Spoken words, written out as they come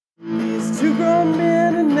Two grown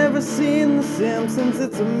men had never seen The Simpsons.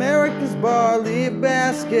 It's America's Barley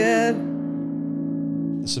basket.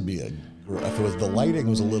 This would be if it was the lighting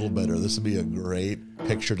was a little better, this would be a great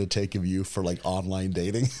picture to take of you for like online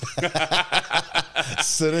dating.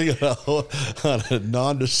 Sitting on a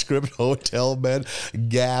nondescript hotel bed,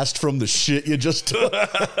 gassed from the shit you just took.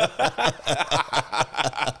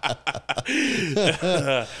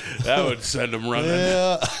 That would send them running.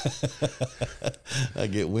 Yeah. I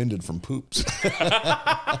get winded from poops.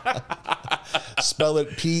 Spell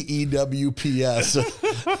it P-E-W-P-S.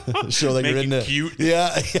 Show that Make you're it into cute.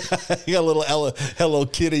 Yeah. You got a little Hello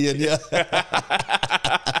Kitty in you.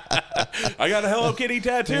 I got a Hello Kitty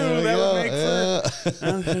tattoo. That would make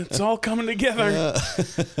for... it's all coming together.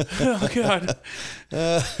 Oh, God.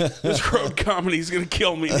 This road comedy's going to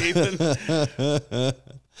kill me, Nathan.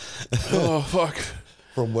 Oh, fuck.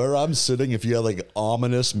 From where I'm sitting, if you had like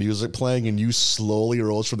ominous music playing and you slowly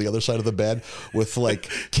rose from the other side of the bed with like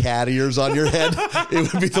cat ears on your head,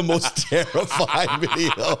 it would be the most terrifying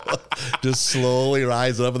video. Just slowly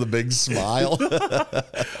rising up with a big smile.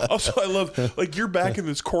 Also, I love, like, you're back in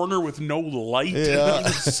this corner with no light. Yeah. And I'm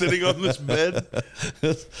just sitting on this bed.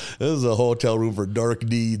 This is a hotel room for dark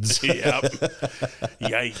deeds. Yep.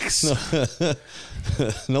 Yikes.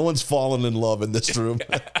 No one's fallen in love in this room.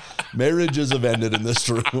 Marriages have ended in this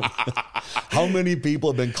room. How many people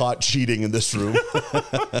have been caught cheating in this room?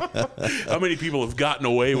 How many people have gotten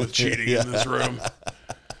away with cheating in this room?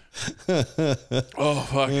 Oh,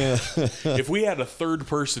 fuck. If we had a third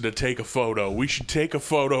person to take a photo, we should take a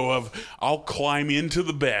photo of I'll climb into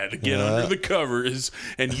the bed, get under the covers,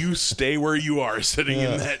 and you stay where you are, sitting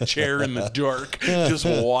in that chair in the dark, just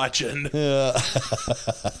watching.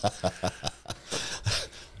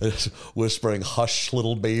 Whispering, "Hush,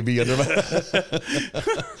 little baby," under my.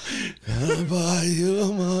 I'll buy you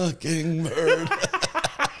a mockingbird.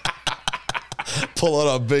 Pull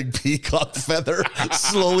out a big peacock feather,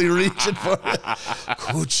 slowly reaching for it.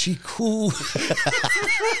 Coochie coo.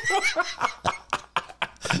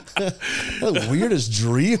 The weirdest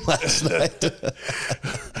dream last night.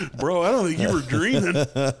 Bro, I don't think you were dreaming.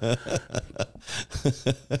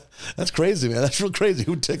 That's crazy, man. That's real crazy.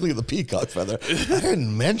 Who tickling the peacock feather? I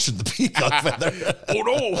didn't mention the peacock feather.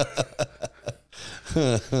 Oh,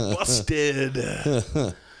 no. Busted.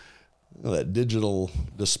 That digital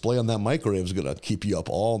display on that microwave is going to keep you up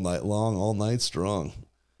all night long, all night strong.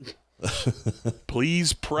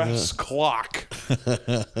 Please press clock.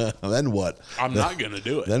 Then what? I'm not going to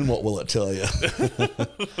do it. Then what will it tell you?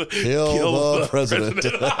 Kill the president.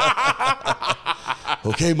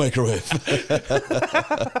 Okay, microwave.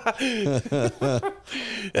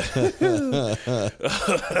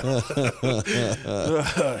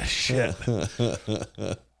 Oh, shit.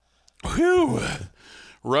 Whew.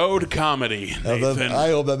 Road comedy, Nathan. I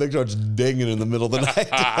hope that thing starts dinging in the middle of the night.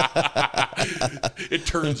 It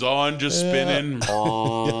turns on, just spinning.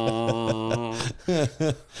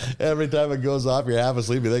 Every time it goes off, you're half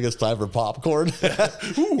asleep. You think it's time for popcorn.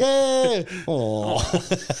 Yay!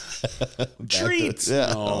 Treats.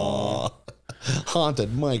 Yeah. Aww.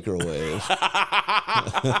 Haunted microwave.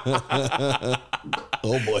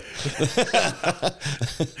 Oh boy.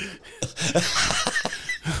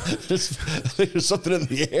 There's something in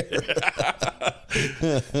the air.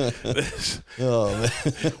 Oh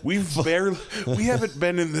man. We haven't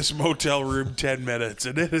been in this motel room 10 minutes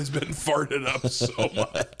and it has been farted up so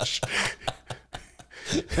much.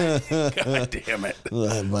 God damn it.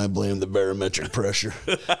 I blame the barometric pressure.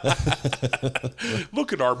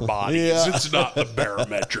 Look at our bodies. Yeah. It's not the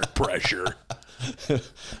barometric pressure.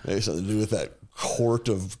 Maybe something to do with that quart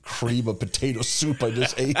of cream of potato soup I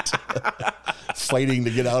just ate. Fighting to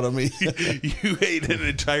get out of me. You ate an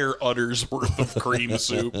entire udder's worth of cream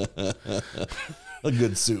soup. A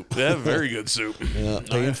good soup. Yeah, very good soup. Yeah,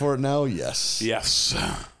 paying for it now? Yes. Yes.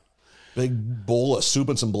 Big bowl of soup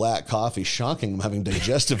and some black coffee. Shocking, I'm having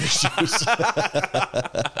digestive issues.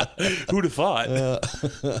 Who'd have thought?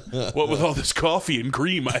 What with all this coffee and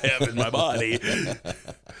cream I have in my body?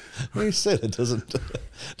 Well, you said it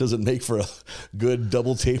doesn't make for a good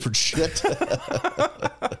double tapered shit.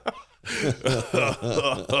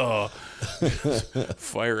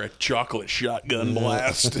 Fire a chocolate shotgun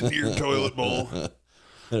blast into your toilet bowl.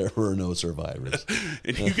 There were no survivors.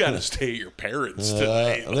 And you got to stay at your parents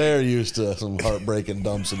tonight. They're used to some heartbreaking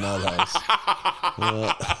dumps in that house.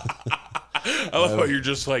 I love how you're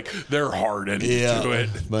just like, they're hardened to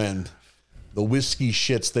it. Man. the whiskey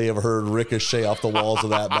shits they have heard ricochet off the walls of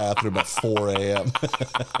that bathroom at 4 a.m.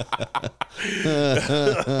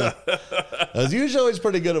 I was usually always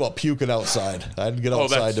pretty good about puking outside. I'd get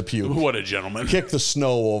outside to puke. What a gentleman. Kick the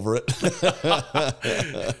snow over it.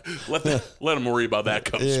 Let him worry about that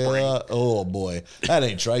come spring. Oh, boy. That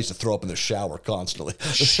ain't true. I used to throw up in the shower constantly.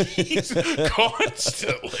 Jeez,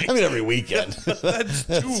 constantly. I mean, every weekend. That's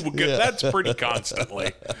too good. That's pretty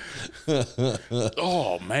constantly.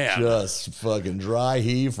 Oh, man. Just fucking dry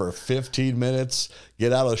heave for 15 minutes,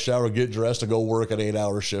 get out of the shower, get dressed, and go work an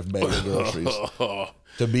 8-hour shift bagging groceries.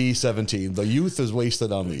 To be 17. The youth is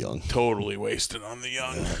wasted on the young. Totally wasted on the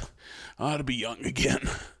young. I ought to be young again.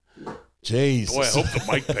 Jesus. Boy, I hope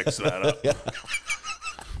the mic picks that up. Yeah.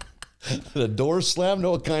 The door slammed?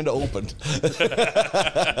 No, it kind of opened.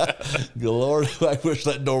 Good Lord, I wish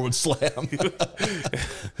that door would slam.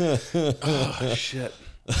 Oh, shit.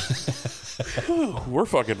 We're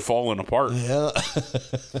fucking falling apart. Yeah.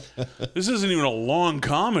 This isn't even a long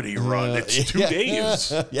comedy run. It's 2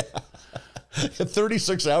 days. Yeah.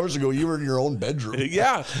 36 hours ago, you were in your own bedroom.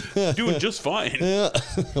 Yeah. Doing just fine. Yeah.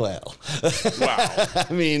 Well. Wow. I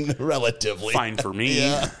mean, relatively. Fine for me.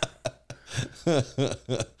 Yeah.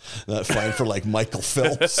 Not fine for like Michael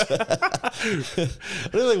Phelps. I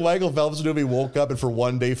really think Michael Phelps knew if he woke up and for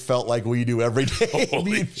one day felt like we do every day.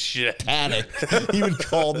 Holy shit. Panic. He would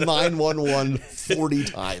call 911 40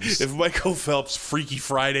 times. If Michael Phelps Freaky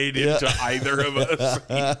Friday'd into either of us,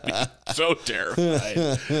 he'd be so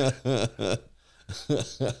terrified.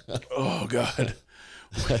 Oh, God.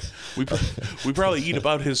 We probably eat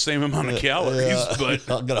about his same amount of calories, but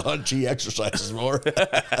I'm gonna hunch he exercises more.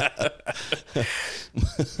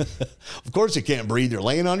 Of course you can't breathe. You're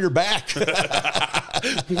laying on your back.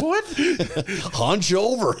 What? Hunch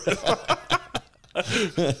over.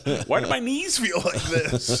 Why do my knees feel like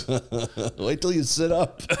this? Wait till you sit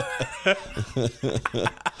up.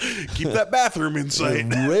 Keep that bathroom in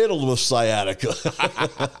sight. Riddled with sciatica.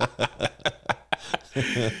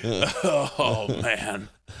 Oh, man.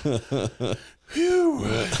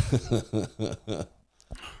 Phew.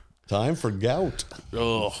 Time for gout.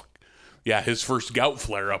 Oh, yeah, his first gout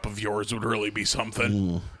flare-up of yours would really be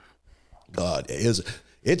something. God,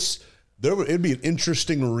 it'd be an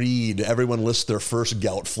interesting read. Everyone lists their first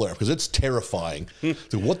gout flare because it's terrifying.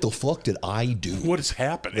 So what the fuck did I do? What is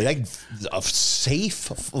happening? Like a safe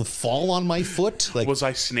fall on my foot? Like, was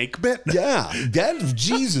I snake bit? yeah,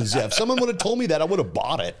 Jesus. Yeah, if someone would have told me that, I would have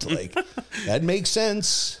bought it. Like, that makes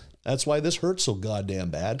sense. That's why this hurts so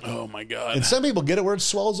goddamn bad. Oh, my God. And some people get it where it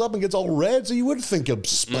swells up and gets all red, so you would think a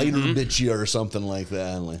spider bit you or something like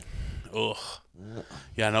that. Like, ugh.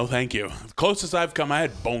 Yeah, no, thank you. The closest I've come, I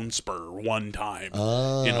had bone spur one time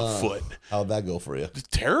in a foot. how'd that go for you?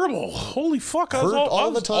 Terrible. Holy fuck. I was Hurt all, all I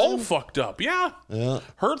was the time? all fucked up. Yeah.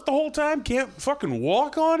 Hurt the whole time. Can't fucking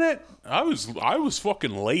walk on it. I was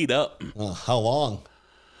fucking laid up. How long?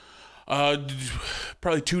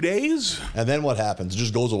 Probably 2 days. And then what happens? It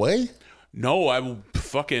just goes away? No, I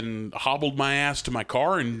fucking hobbled my ass to my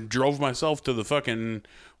car and drove myself to the fucking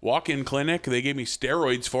walk-in clinic. They gave me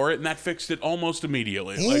steroids for it, and that fixed it almost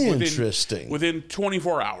immediately. Interesting. Within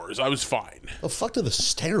 24 hours, I was fine. What the fuck do the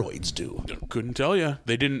steroids do? Couldn't tell you.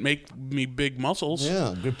 They didn't make me big muscles.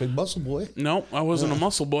 Yeah, good big muscle boy. No, I wasn't a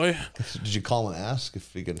muscle boy. Did you call and ask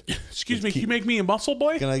if you could? Excuse me, can you make me a muscle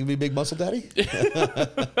boy? Can I be big muscle daddy?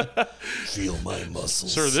 Feel my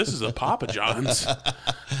muscles. Sir, this is a Papa John's.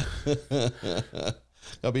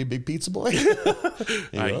 I'll be a big pizza boy.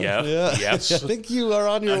 Yeah. Yes. I think you are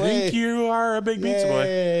on your way. I think you are a big pizza boy.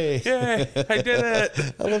 Yay, I did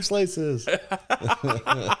it. I love slices.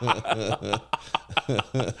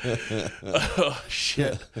 Oh,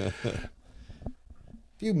 shit.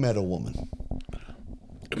 If you met a woman.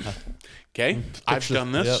 Okay, I've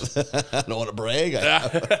done this. Yep. I don't want to brag.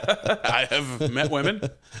 I have met women.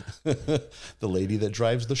 The lady that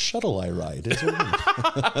drives the shuttle I ride is a woman.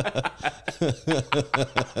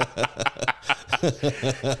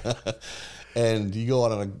 And you go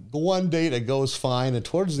on one date, it goes fine. And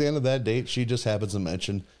towards the end of that date, she just happens to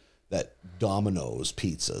mention that Domino's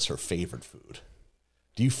pizza is her favorite food.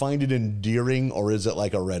 Do you find it endearing or is it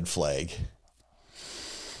like a red flag?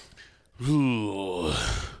 Ooh.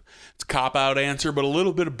 It's a cop-out answer, but a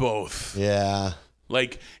little bit of both. Yeah.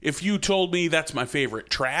 Like, if you told me that's my favorite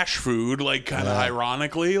trash food, like, kind of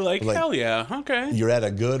ironically, like, hell yeah, okay. You're at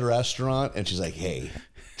a good restaurant, and she's like, hey,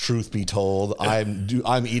 truth be told,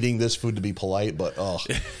 I'm eating this food to be polite, but,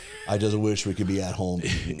 I just wish we could be at home.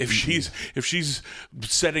 If she's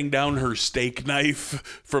setting down her steak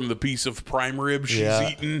knife from the piece of prime rib she's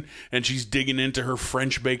eaten, and she's digging into her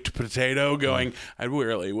French baked potato, going, I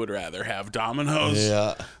really would rather have Domino's.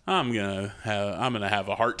 Yeah. I'm gonna have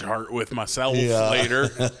a heart to heart with myself later.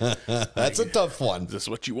 That's a tough one. Is this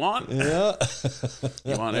what you want? Yeah.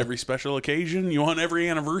 You want every special occasion? You want every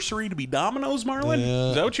anniversary to be Domino's, Marlon? Yeah.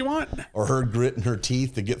 Is that what you want? Or her gritting her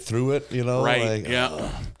teeth to get through it, you know? Right. Like,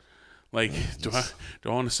 yeah. Like, do I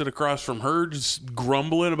want to sit across from her just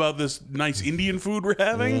grumbling about this nice Indian food we're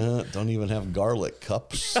having? Don't even have garlic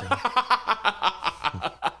cups.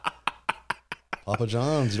 Papa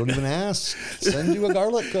John's, you don't even ask. Send you a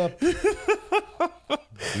garlic cup.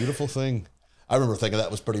 Beautiful thing. I remember thinking that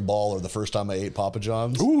was pretty baller the first time I ate Papa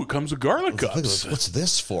John's. Ooh, it comes with garlic cups. What's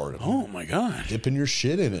this for? Oh, my God. Dipping your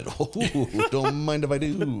shit in it. Oh, don't mind if I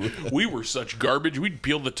do. We were such garbage. We'd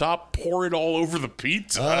peel the top, pour it all over the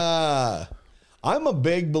pizza. I'm a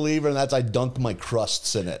big believer in that. I dunk my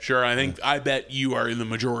crusts in it. Sure, I bet you are in the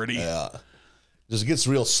majority. Yeah. Just gets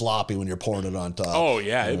real sloppy when you're pouring it on top. Oh,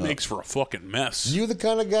 yeah. It makes for a fucking mess. You the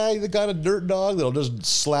kind of guy, the kind of dirt dog that'll just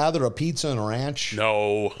slather a pizza in ranch?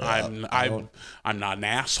 No, I'm not an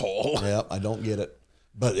asshole. Yeah, I don't get it.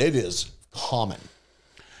 But it is common.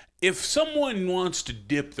 If someone wants to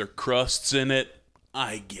dip their crusts in it,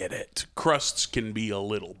 I get it. Crusts can be a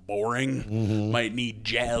little boring. Mm-hmm. Might need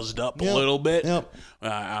jazzed up a little bit. Yep.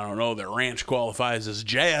 I don't know that ranch qualifies as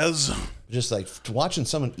jazz. Just like watching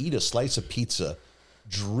someone eat a slice of pizza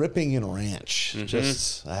dripping in ranch.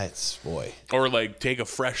 Mm-hmm. That's, boy. Or like take a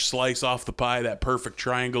fresh slice off the pie, that perfect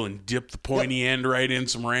triangle, and dip the pointy end right in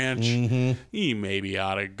some ranch. Mm-hmm. You maybe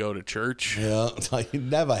ought to go to church. Yeah. You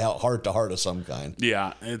have a heart to heart of some kind.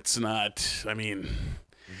 Yeah. It's not, I mean...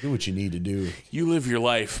 Do what you need to do. You live your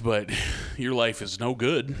life, but your life is no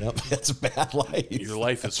good. Yep, that's a bad life. Your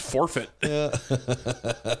life is forfeit. Yeah.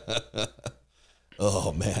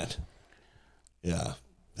 Oh, man. Yeah.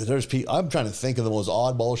 I'm trying to think of the most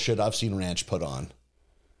oddball shit I've seen ranch put on.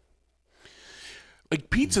 Like,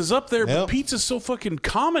 pizza's up there, but pizza's so fucking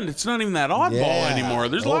common, it's not even that oddball anymore.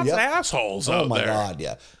 There's lots of assholes out there. Oh, my God,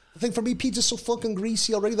 yeah. I think for me, pizza's so fucking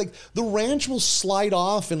greasy already. Like, the ranch will slide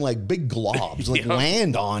off in, like, big globs, like,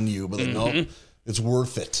 land on you. But, no, it's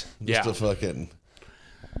worth it. Just to fucking...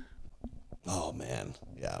 Oh, man.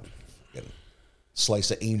 Yeah.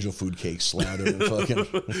 Slice of angel food cake slathered and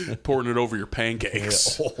fucking... Pouring it over your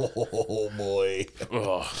pancakes. Yeah. Oh, boy.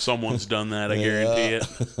 Oh, someone's done that, I guarantee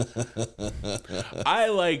it. I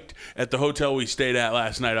liked, at the hotel we stayed at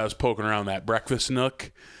last night, I was poking around that breakfast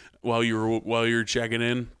nook while you were checking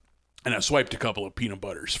in. And I swiped a couple of peanut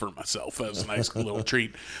butters for myself. That was a nice little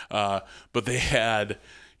treat. But they had,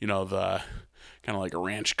 the kind of like a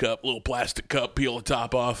ranch cup, little plastic cup, peel the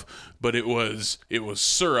top off. But it was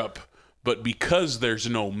syrup. But because there's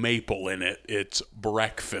no maple in it, it's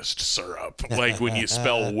breakfast syrup. Like when you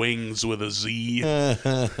spell wings with a Z.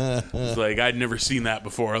 It's like, I'd never seen that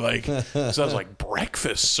before. Like, so I was like,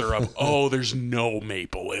 breakfast syrup? Oh, there's no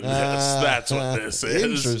maple in this. That's what this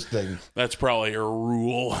is. Interesting. That's probably a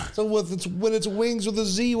rule. So when it's wings with a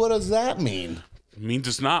Z, what does that mean? It means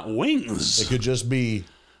it's not wings. It could just be...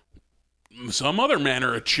 some other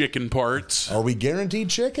manner of chicken parts. Are we guaranteed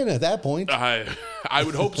chicken at that point? I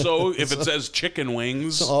would hope so if it says chicken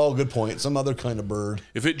wings. Oh, good point. Some other kind of bird.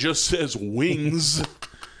 If it just says wings...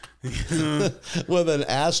 with an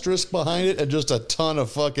asterisk behind it and just a ton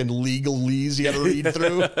of fucking legalese you got to read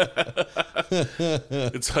through.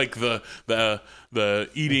 It's like the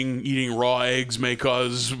eating raw eggs may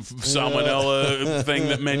cause salmonella thing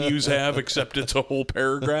that menus have, except it's a whole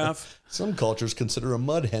paragraph. Some cultures consider a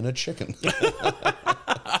mud hen a chicken.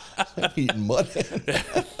 I'm eating mud hen.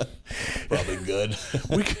 Probably good.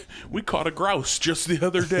 We caught a grouse just the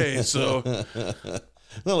other day, so...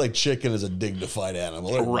 Not like chicken is a dignified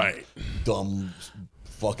animal. They're right. Dumb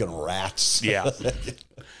fucking rats. Yeah.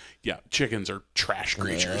 Yeah, chickens are trash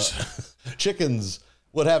creatures. Chickens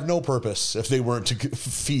would have no purpose if they weren't to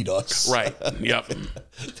feed us. Right. Yep.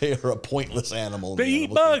 They are a pointless animal. They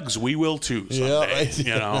eat bugs. We will too someday.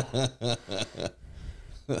 Yeah,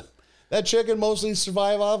 right. That chicken mostly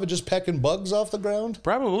survive off of just pecking bugs off the ground?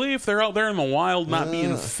 Probably, if they're out there in the wild not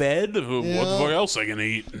being fed. What the fuck else are they going to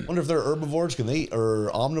eat? I wonder if they're herbivores,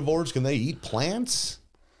 or omnivores, can they eat plants?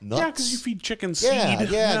 Nuts? Yeah, because you feed chicken seed.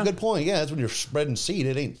 Yeah, good point. Yeah, that's when you're spreading seed.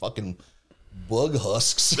 It ain't fucking bug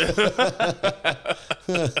husks. Bug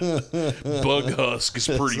husk is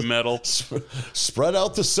pretty metal. Spread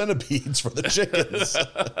out the centipedes for the chickens.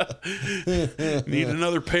 Need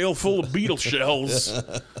another pail full of beetle shells.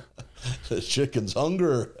 The chicken's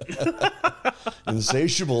hunger.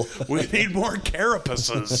 Insatiable. We need more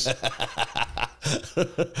carapaces.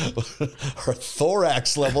 Our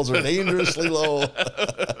thorax levels are dangerously low.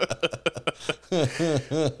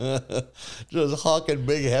 Just hawking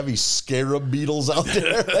big, heavy scarab beetles out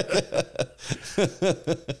there.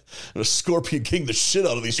 A Scorpion King the shit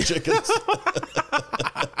out of these chickens.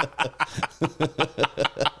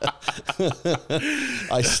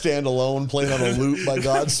 I Stand Alone, playing on a loop by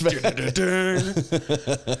Godsmack.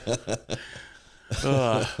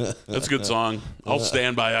 That's a good song. I'll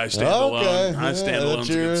stand by I Stand Alone. I Stand Alone's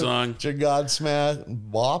a good song. It's your Godsmack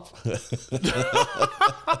bop.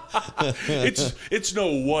 It's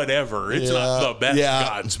no whatever. It's not the best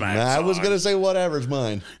Godsmack song. I was going to say whatever's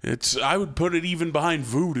mine. I would put it even behind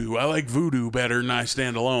Voodoo. I like Voodoo better than I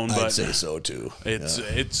Stand Alone. But I'd say so too.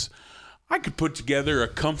 I could put together a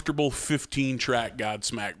comfortable 15-track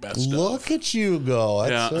Godsmack best of. Look at you go.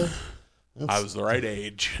 I was the right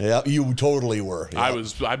age. Yeah, you totally were. Yeah.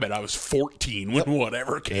 I bet I was 14 when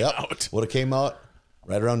whatever came out. Would have came out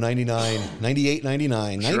right around 99, 98,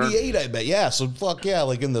 99. Sure. 98, I bet. Yeah, so fuck yeah,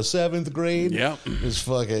 like in the 7th grade. Yeah. Is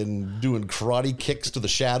fucking doing karate kicks to the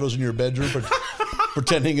shadows in your bedroom,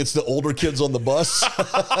 pretending it's the older kids on the bus.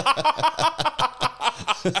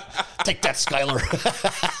 Take that, Skylar.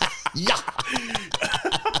 Yeah.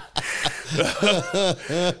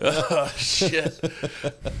 Oh, shit.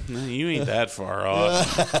 No, you ain't that far off.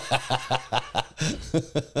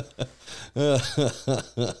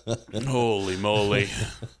 Holy moly.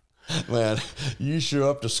 Man, you show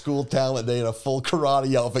up to school talent day in a full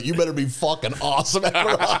karate outfit. You better be fucking awesome at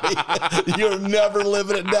karate. You're never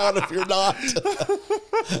living it down if you're not.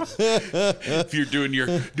 If you're doing your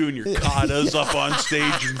katas up on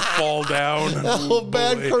stage and fall down. Oh,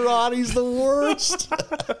 bad karate's the worst.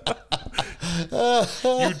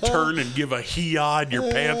 You turn and give a hiyad, your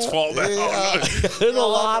pants fall down. There's a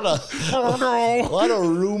lot of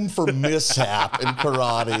room for mishap in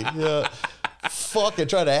karate. Yeah. Fucking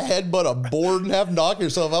try to headbutt a board and have knock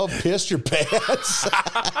yourself out, piss your pants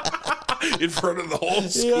in front of the whole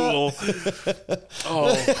school.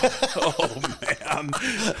 Oh man!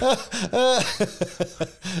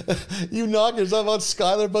 You knock yourself out.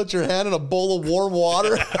 Skylar puts your hand in a bowl of warm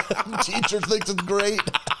water. Teacher thinks it's great.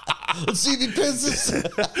 Let's see if he pisses.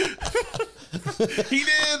 He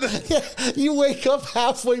did. Yeah, you wake up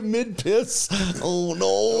halfway mid-piss. Oh,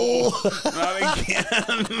 no. Not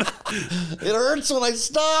again. It hurts when I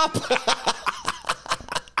stop.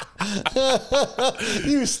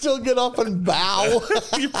 You still get up and bow.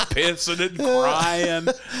 You're pissing and crying.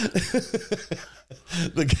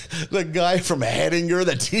 The guy from Hettinger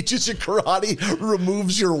that teaches you karate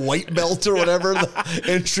removes your white belt or whatever the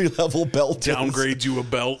entry-level belt downgrades you a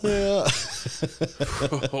belt. Yeah.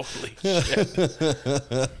 Holy shit.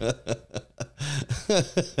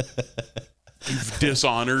 You've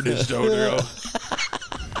dishonored his dojo.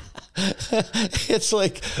 It's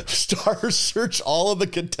like Star Search. All of the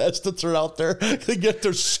contestants are out there to get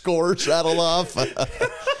their scores rattled off.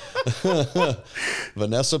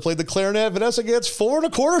 Vanessa played the clarinet. Vanessa gets 4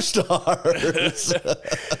 1/4 stars.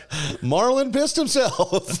 Marlon pissed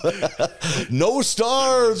himself. No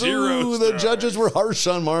stars. 0 Ooh, stars. The judges were harsh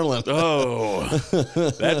on Marlon. Oh,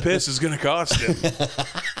 that piss is going to cost him.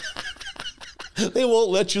 They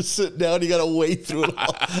won't let you sit down. You got to wade through it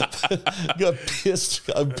all. Got pissed.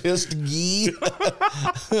 I'm pissed gee.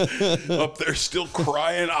 Up there still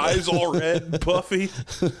crying, eyes all red and puffy.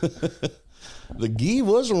 The gi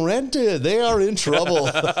was rented. They are in trouble.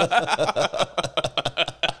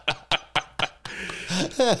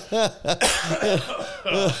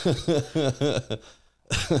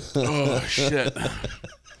 Oh, shit.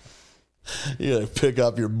 You gotta pick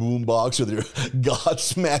up your boombox with your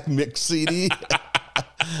Godsmack mix CD.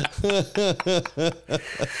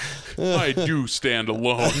 I do stand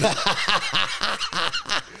alone.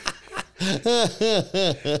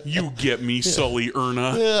 You get me, Sully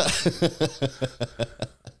Erna.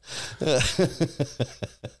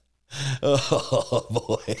 Oh,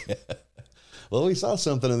 boy. Well, we saw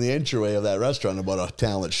something in the entryway of that restaurant about a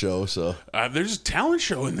talent show. So there's a talent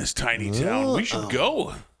show in this tiny town. We should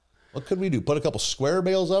go. What could we do? Put a couple square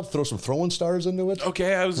bales up, throw some throwing stars into it?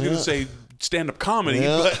 Okay, I was going to say stand-up comedy,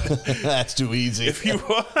 but that's too easy. If you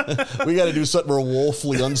we got to do something we're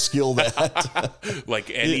woefully unskilled at. Like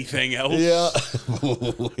anything else? Yeah.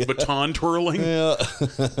 Baton twirling? Yeah.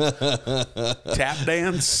 Tap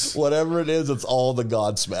dance? Whatever it is, it's all the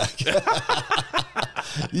Godsmack.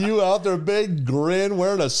 You out there, big grin,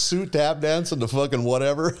 wearing a suit, tap dancing to fucking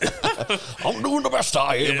whatever. I'm doing the best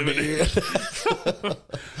I am.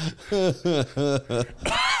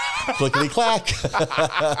 Clickety clack.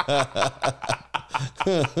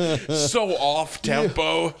 So off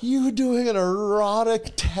tempo. You doing an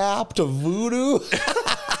erotic tap to voodoo?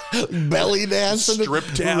 Belly dancing, Strip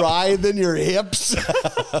tap. writhing your hips.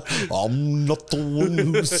 I'm not the one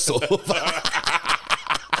who's so.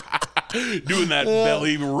 Doing that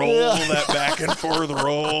belly roll, that back and forth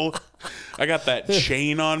roll. I got that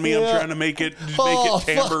chain on me. I'm trying to make it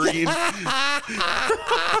tambourine.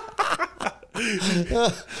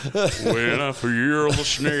 When I feel the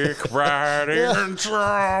snake right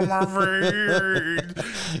inside my veins.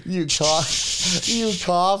 You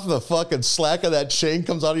cough, the fucking slack of that chain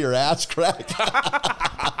comes out of your ass crack.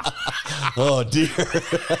 Oh, dear.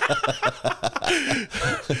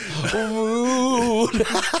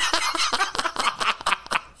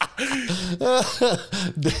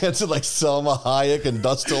 Dancing like Selma Hayek and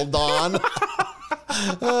Dust Till Dawn.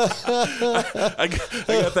 I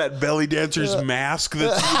got that belly dancer's mask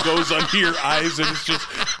that goes under your eyes and it's just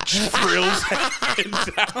frills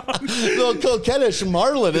down. Little coquettish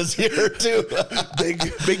Marlin is here too.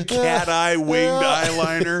 Big cat eye winged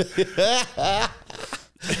eyeliner.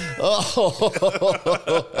 Oh,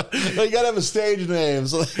 you gotta have a stage name.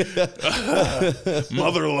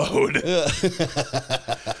 Motherload.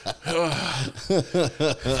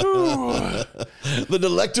 The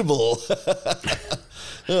Delectable.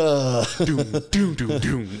 Doom, doom, doom,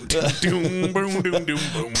 doom, doom, boom, doom, doom,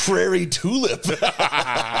 boom. Prairie Tulip.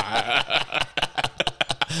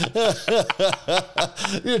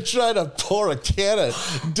 You're trying to pour a can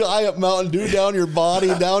of Diet Mountain Dew down your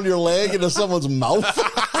body, down your leg, into someone's mouth.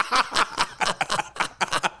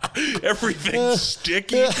 Everything's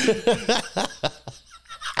sticky.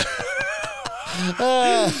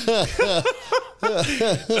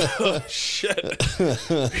 Oh, shit.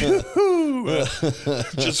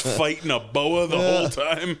 Just fighting a boa the whole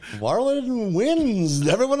time. Marlin wins.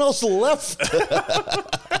 Everyone else left.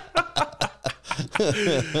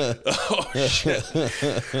 Oh, shit.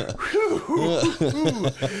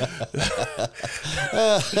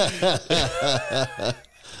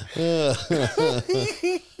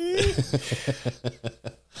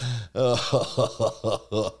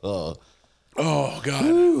 Oh,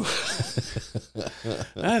 God.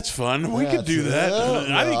 That's fun. We could do that.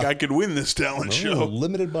 I think I could win this talent show.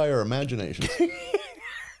 Limited by our imagination.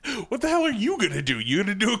 What the hell are you going to do? You going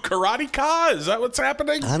to do a karate ka? Is that what's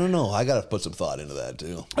happening? I don't know. I got to put some thought into that,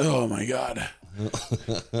 too. Oh, my God.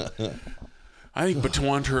 I think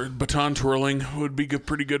baton twirling would be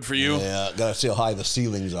pretty good for you. Yeah, got to see how high the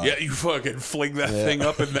ceilings are. Yeah, you fucking fling that thing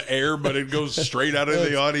up in the air, but it goes straight out of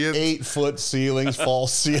the audience. 8-foot ceilings,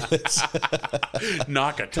 false ceilings.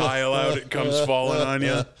 Knock a tile out, it comes falling on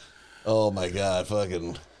you. Oh, my God.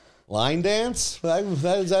 Fucking line dance? Okay.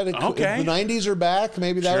 The 90s are back.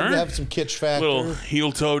 Maybe that would have some kitsch factor. Little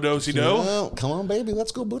heel-toe do-si-do. Well, come on, baby.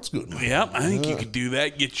 Let's go boots scooting. Yep, I think you could do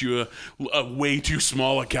that. Get you a way too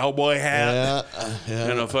small a cowboy hat.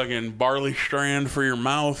 And a fucking barley strand for your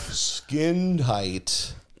mouth. Skin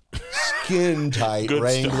tight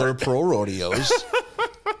Wrangler start. Pro Rodeos.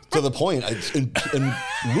 To the point, in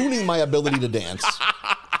ruining my ability to dance.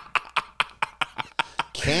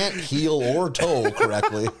 Can't heel or toe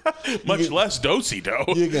correctly. Much less do-si-do.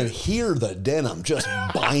 You can hear the denim just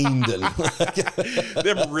binding.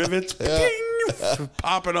 Them rivets ping,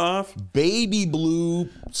 popping off. Baby blue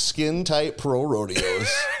skin tight Pro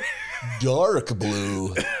Rodeos. Dark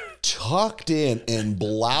blue. Tucked in and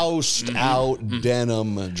bloused out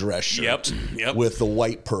denim dress shirt. Yep. With the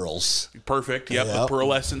white pearls. Perfect. Yep. The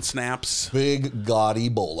pearlescent snaps. Big gaudy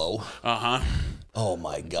bolo. Uh-huh. Oh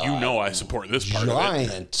my God. You know I support this part of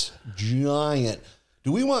it. Giant.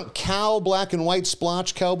 Do we want cow black and white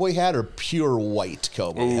splotch cowboy hat or pure white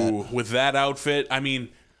cowboy hat? Ooh, with that outfit, I mean,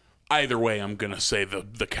 either way, I'm going to say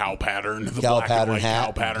the cow pattern, the Cow black pattern and white hat.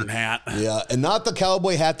 cow pattern hat. Yeah, and not the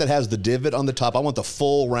cowboy hat that has the divot on the top. I want the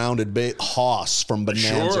full rounded Hoss from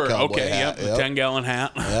Bonanza Sure, cowboy okay, hat. yep, 10-gallon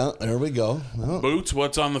hat. Yeah, there we go. Oh, Boots,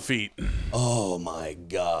 what's on the feet? oh my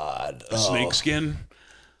God. Snakeskin?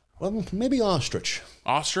 Well, maybe ostrich.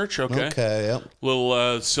 Ostrich, okay. Okay, yep.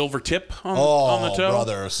 Little silver tip on the toe.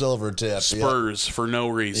 Brother, silver tip. Spurs for no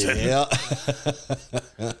reason. Yeah.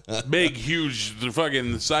 Big, huge, the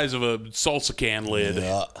fucking size of a salsa can lid.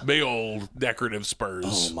 Yeah. Big old decorative spurs.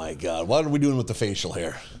 Oh my God. What are we doing with the facial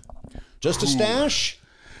hair? Just a stash?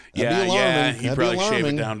 That'd be alarming. Yeah. He'd That'd probably be shave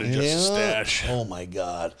it alarming. down to just a stash. Oh my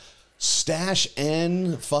God. Stash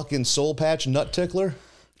and fucking soul patch nut tickler?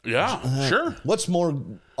 Yeah, sure. What's more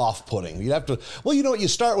off-putting? You'd have to. Well, you know what? You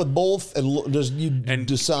start with both and just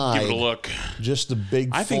decide. Give it a look. Just a big.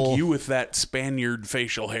 I think you with that Spaniard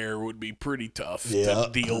facial hair would be pretty tough to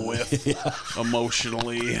deal with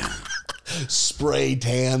emotionally. Spray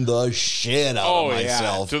tan the shit out of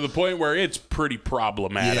myself to the point where it's pretty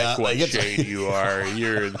problematic what shade you are.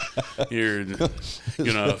 You're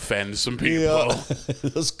gonna offend some people.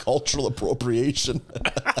 This cultural appropriation.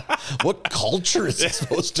 What culture is it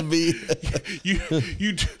supposed to be? you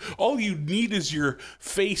all you need is your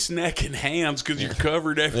face, neck, and hands because you're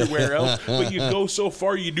covered everywhere else. But you go so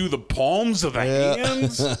far, you do the palms of the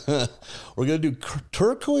hands. We're gonna do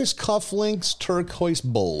turquoise cufflinks, turquoise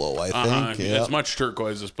bolo. I think as much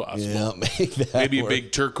turquoise as possible. Yeah, maybe a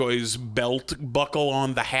big turquoise belt buckle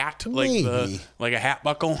on the hat, like a hat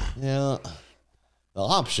buckle. Yeah. The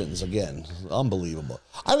options, again, unbelievable.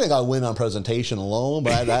 I think I win on presentation alone,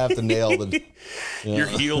 but I have to nail the... You're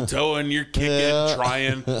heel toeing, you're kicking,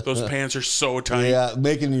 trying. Those pants are so tight. Yeah,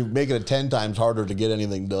 making it 10 times harder to get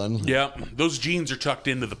anything done. Yeah, those jeans are tucked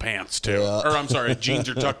into the pants, too. Yeah. Or, I'm sorry, jeans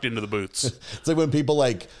are tucked into the boots. It's like when people,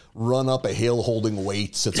 run up a hill holding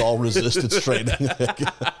weights. It's all resistance training.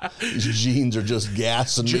 These jeans are just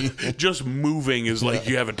gassing me. Just moving is like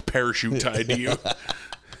you have a parachute tied to you.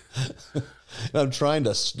 I'm trying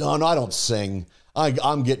to. No, I don't sing.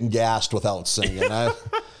 I'm getting gassed without singing.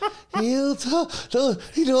 Let's go.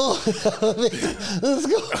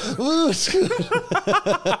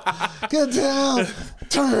 Get down.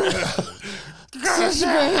 Turn. Let's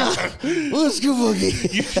go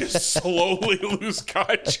boogie. You just slowly lose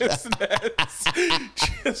consciousness.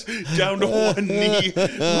 Just down to one knee.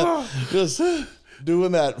 Just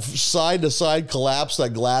doing that side-to-side collapse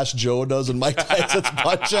that Glass Joe does in Mike Tyson's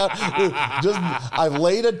Punch-Out. I've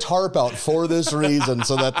laid a tarp out for this reason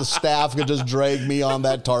so that the staff could just drag me on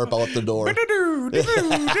that tarp out the door.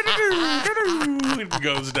 It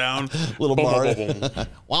goes down. Little Mario.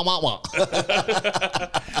 Wah, wah, wah.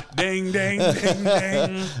 Ding, ding, ding,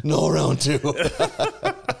 ding. No round two. Throw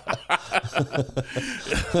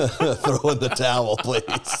in the towel, please.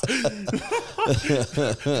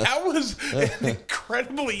 That was an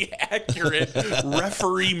incredibly accurate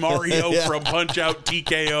referee Mario from Punch Out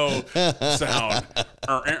TKO sound.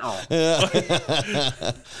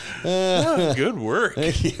 Good work.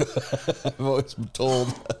 Thank you. I've always been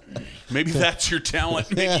told. Maybe that's your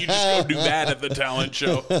talent. Maybe you just go do that at the talent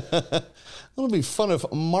show. It would be fun if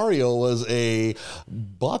Mario was a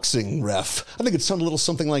boxing ref. I think it sounded a little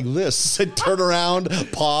something like this. I'd turn around,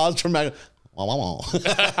 pause, turn back. Wah, wah, wah.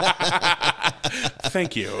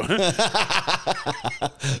 Thank you.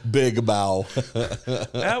 Big bow.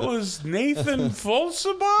 That was Nathan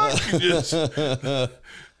Folsabach.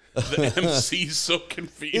 The MC's so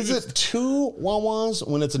confused. Is it two wah-wahs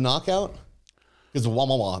when it's a knockout? Because wah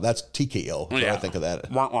wah wah, that's TKO. So I think of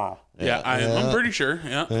that. Wah wah. Yeah, I'm pretty sure.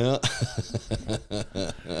 Yeah.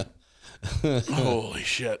 Holy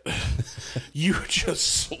shit. You just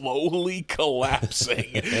slowly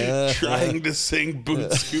collapsing, trying to sing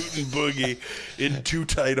Boot Scootin' Boogie in too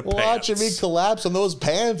tight a pants. Watching me collapse in those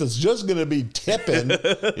pants, it's just going to be tipping,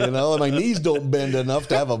 and my knees don't bend enough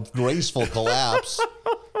to have a graceful collapse.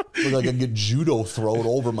 Look like I get judo thrown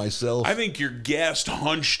over myself. I think you're gassed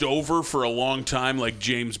hunched over for a long time like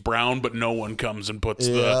James Brown, but no one comes and puts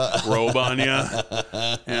the robe on you.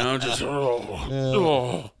 Just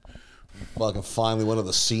Fucking finally one of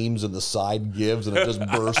the seams in the side gives and it just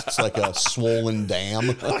bursts like a swollen dam.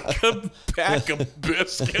 Like a pack of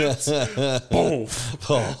biscuits. Boom.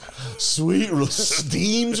 Oh, sweet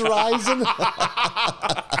steam's rising.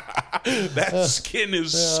 That skin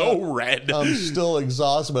is so red. I'm still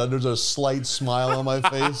exhausted, but there's a slight smile on my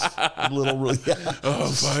face.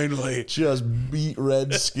 Finally. Just beet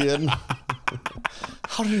red skin.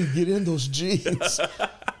 How did you get in those jeans?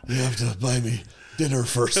 You have to buy me dinner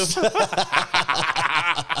first.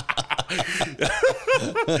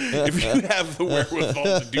 If you have the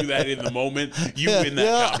wherewithal to do that in the moment, you win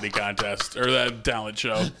that comedy contest or that talent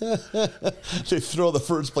show. They throw the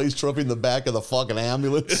first place trophy in the back of the fucking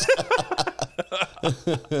ambulance.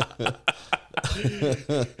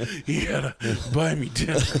 You gotta buy me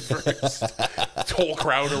dinner first. The whole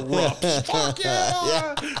crowd erupts. Fuck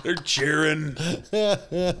yeah! They're cheering.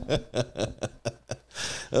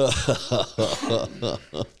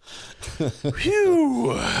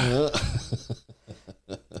 Phew.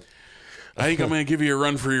 I think I'm going to give you a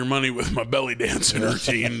run for your money with my belly dancing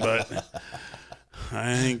routine, but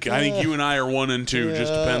I think you and I are 1 and 2.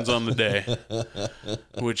 Just depends on the day,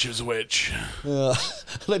 which is which.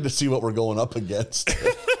 I'd like to see what we're going up against.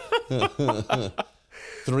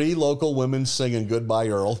 3 local women singing Goodbye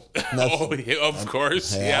Earl. Oh, yeah, of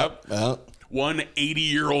course. Yep. Yeah. One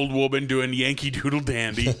 80-year-old woman doing Yankee Doodle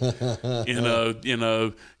Dandy in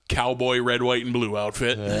a cowboy red, white, and blue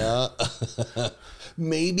outfit. Yeah.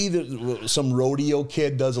 Maybe some rodeo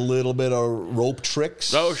kid does a little bit of rope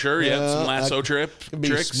tricks. Oh, sure. Yeah. Some lasso Could be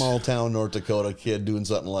a tricks. small town North Dakota kid doing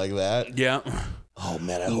something like that. Yeah. Oh,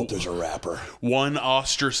 man, I hope there's a rapper. One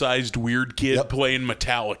ostracized weird kid playing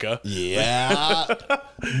Metallica. Yeah.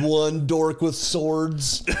 One dork with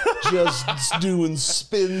swords just doing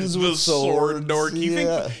spins with swords. Sword dork. You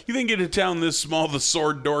think in a town this small, the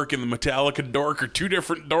sword dork and the Metallica dork are two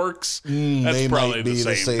different dorks? That's probably the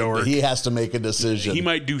same dork. He has to make a decision. He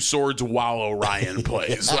might do swords while Orion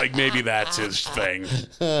plays. Like, maybe that's his thing.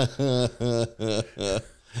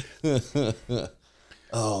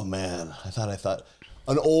 Oh, man. I thought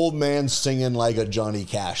an old man singing like a Johnny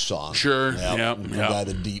Cash song. Sure. Yep. Guy,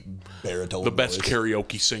 the deep baritone The best voice.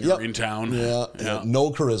 karaoke singer in town. Yeah.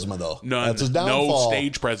 No charisma, though. None. That's his downfall. No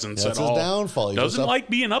stage presence That's at all. his downfall. He Doesn't like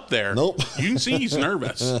being up there. Nope. You can see he's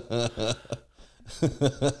nervous.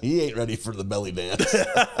 He ain't ready for the belly dance.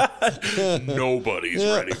 Nobody's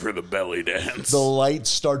ready for the belly dance. The lights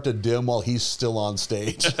start to dim while he's still on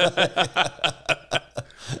stage.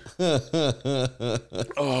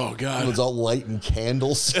 Oh, God. It's all lighting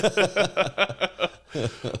candles.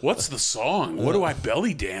 What's the song? What do I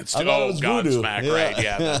belly dance to? I thought it Oh, was Godsmack, Voodoo. right.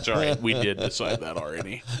 Yeah, that's right. We did decide that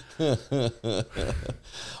already.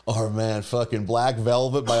 Oh, man, fucking Black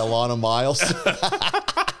Velvet by Alana Miles.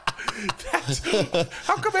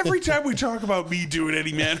 How come every time we talk about me doing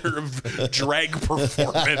any manner of drag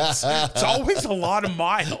performance, it's always a lot of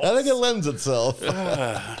miles? I think it lends itself.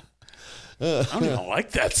 I don't even like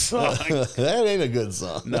that song. That ain't a good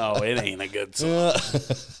song. No, it ain't a good song.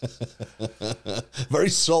 Very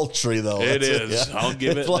sultry, though. It That's is. I'll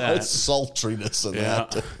give it a lot of that. sultriness in Yeah.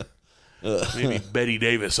 that. Maybe Betty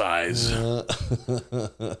Davis eyes.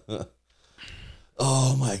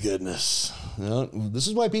 Oh, my goodness. You know, this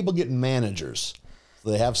is why people get managers.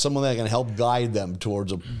 They have someone that can help guide them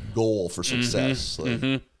towards a goal for success.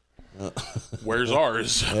 Where's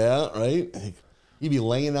ours? Yeah, right? You'd be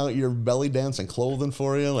laying out your belly dance and clothing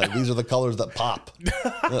for you. Like, these are the colors that pop.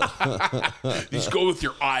 Just go with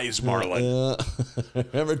your eyes, Marlon.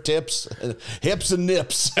 Remember tips? Hips and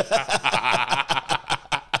nips.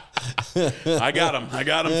 I got him. I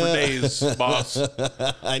got him for days, boss.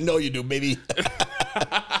 I know you do, baby.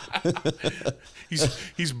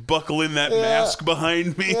 He's buckling that mask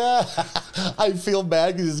behind me. Yeah. I feel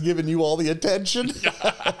bad because he's giving you all the attention.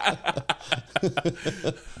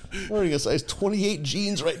 Wearing a size 28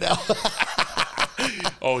 jeans right now.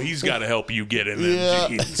 Oh, he's got to help you get in them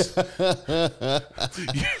jeans.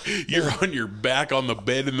 You're on your back on the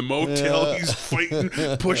bed in the motel. He's fighting,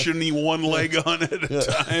 pushing me one leg on at a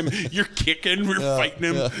time. You're kicking. We're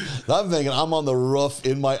fighting him. I'm thinking I'm on the roof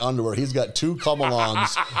in my underwear. He's got 2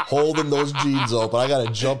 come-alongs holding those jeans open. I got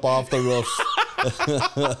to jump off the roof.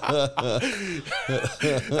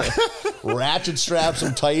 Ratchet straps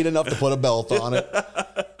him tight enough to put a belt on it.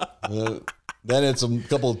 Then it's a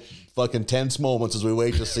couple fucking tense moments as we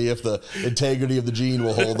wait to see if the integrity of the jean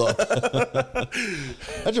will hold up.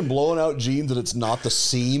 Imagine blowing out jeans and it's not the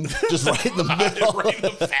seam, just right in the middle. Right in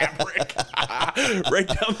the fabric. Right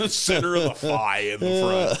down the center of the thigh in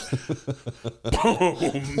the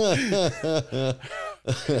front.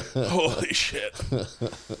 Boom. Holy shit.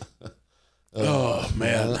 Oh,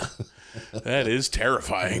 man. That is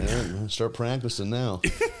terrifying. Yeah, start practicing now.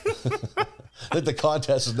 I think the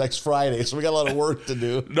contest is next Friday, so we got a lot of work to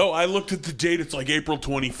do. No, I looked at the date. It's like April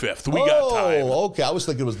 25th. We got time. Oh, okay. I was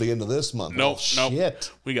thinking it was the end of this month. Nope, Shit. nope.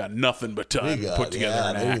 We got nothing but time to put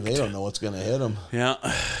together an act. They don't know what's going to hit them. Yeah.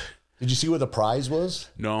 Did you see what the prize was?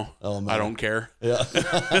 No. Oh, man. I don't care. Yeah.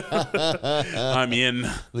 I'm in.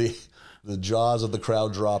 The jaws of the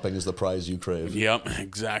crowd dropping is the prize you crave. Yep,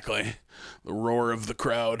 exactly. The roar of the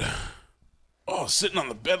crowd. Oh, sitting on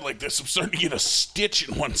the bed like this, I'm starting to get a stitch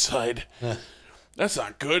in one side. That's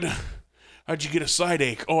not good. How'd you get a side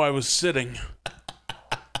ache? Oh, I was sitting.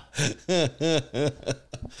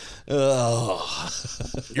 Oh.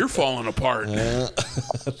 You're falling apart. I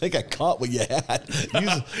think I caught what you had.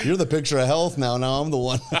 You're the picture of health now. Now I'm the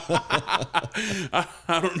one. I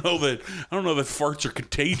don't know that farts are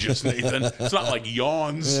contagious, Nathan. It's not like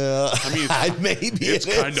yawns. Yeah. I mean, maybe it's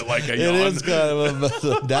kind of like a yawn. It is kind of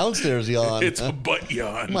a downstairs yawn. It's a butt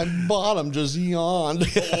yawn. My bottom just yawned.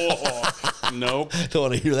 Oh, nope. Don't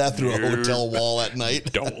want to hear that through a hotel wall at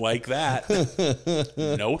night. Don't like that.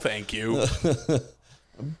 No, thank you.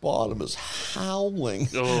 My bottom is howling.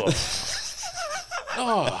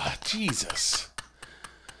 Oh, Jesus.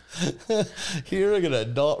 Hearing an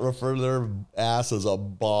adult refer to their ass as a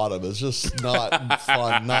bottom is just not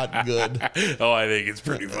fun, not good. Oh, I think it's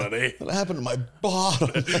pretty funny. What happened to my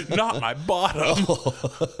bottom? Not my bottom.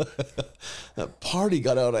 That party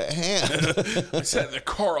got out of hand. I sat in the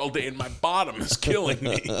car all day and my bottom is killing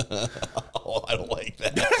me. Oh, I don't like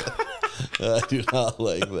that. I do not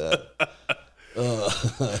like that.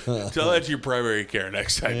 Tell that to your primary care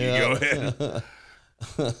next time you go in.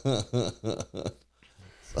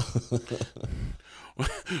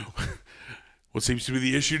 What seems to be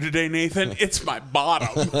the issue today, Nathan? It's my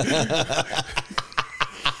bottom.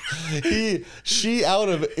 She out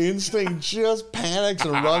of instinct just panics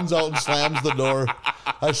and runs out and slams the door.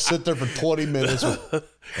 I sit there for 20 minutes.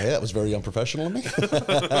 Hey, that was very unprofessional of me.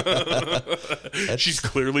 She's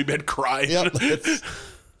clearly been crying. Yep.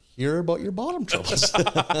 Hear about your bottom troubles.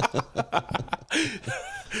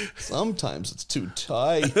 Sometimes it's too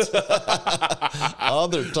tight.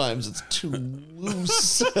 Other times it's too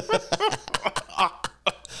loose. I'm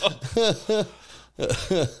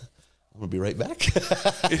going to be right back.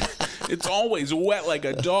 It's always wet like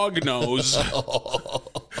a dog nose.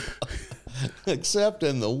 Except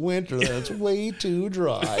in the winter, then it's way too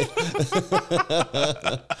dry.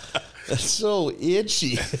 It's so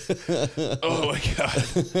itchy. Oh my God.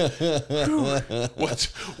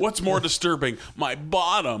 What's more disturbing? My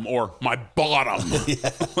bottom or my bottom? Yeah.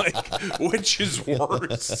 Like, which is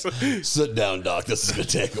worse? Sit down, Doc. This is going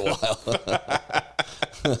to take a while.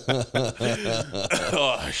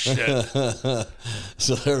 Oh, shit.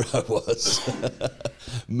 So there I was.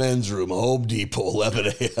 Men's room, Home Depot, 11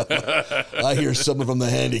 a.m. I hear someone from the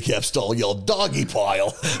handicap stall yell, "Doggy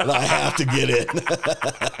pile," and I have to get in.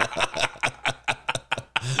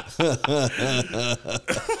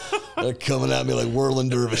 They're coming at me like whirling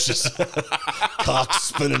dervishes. Cocks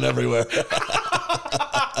spinning everywhere.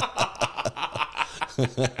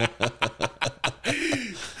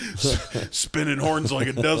 Spinning horns like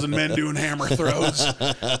a dozen men doing hammer throws.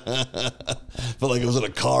 Felt like it was in a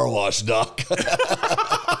car wash, Doc.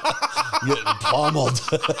 Getting pummeled.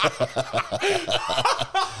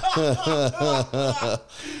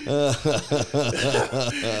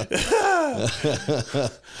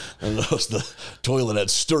 I noticed the toilet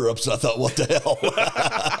had stirrups. I thought, what the hell?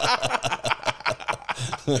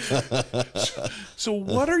 So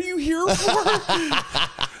what are you here for?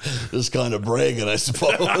 Just kind of bragging, I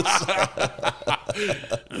suppose.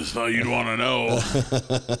 Just thought you'd want to know.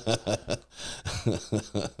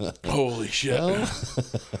 Holy shit. Well,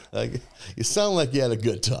 you sound like you had a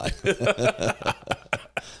good time.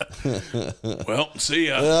 Well, see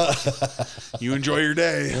ya. You enjoy your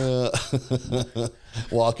day.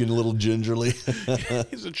 Walking a little gingerly.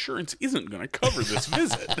 His insurance isn't going to cover this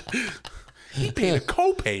visit. He paid a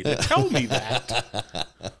copay to tell me that.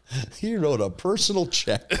 He wrote a personal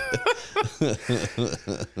check.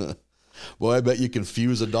 Boy, I bet you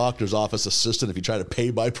confuse a doctor's office assistant if you try to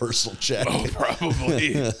pay by personal check. Oh,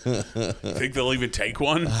 probably. Think they'll even take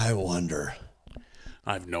one? I wonder.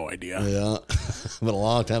 I have no idea. Yeah. It's been a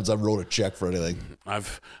long time since I've wrote a check for anything.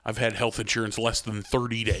 I've had health insurance less than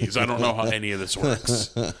 30 days. I don't know how any of this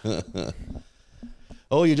works.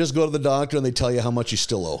 Oh, you just go to the doctor and they tell you how much you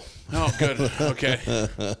still owe. Oh, good. Okay.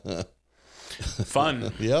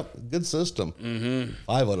 Fun. Yep. Good system.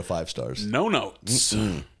 5 out of 5 stars. No notes.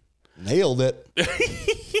 Nailed it.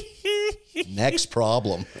 Next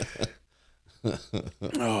problem.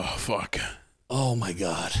 Oh, fuck. Oh, my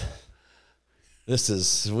God. It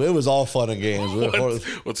was all fun and games.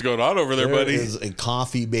 What's going on over there, buddy? There is a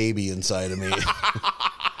coffee baby inside of me.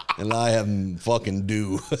 And I am fucking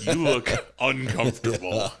due. You look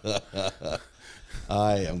uncomfortable.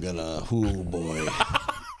 I am gonna, oh boy,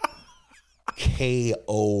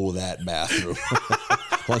 KO that bathroom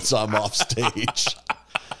once I'm off stage.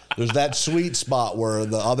 There's that sweet spot where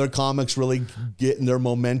the other comics really getting their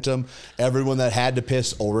momentum. Everyone that had to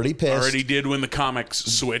piss already pissed. Already did when the comics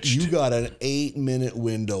switched. You got an 8-minute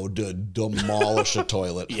window to demolish a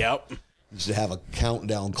toilet. Yep. You should have a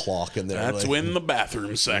countdown clock in there. That's when the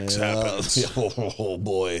bathroom sex happens. Oh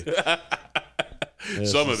boy.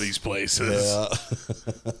 Some of these places. Yeah.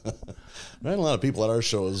 Not a lot of people at our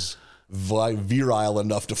shows virile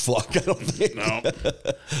enough to fuck, I don't think. No.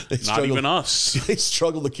 Not even us. They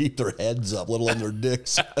struggle to keep their heads up, let alone their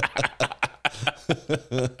dicks.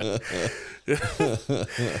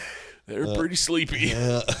 They're pretty sleepy.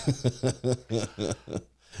 Yeah.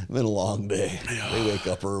 Been a long day. They wake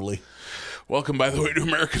up early. Welcome, by the way, to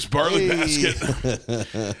America's Barley Basket.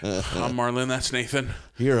 I'm Marlon. That's Nathan.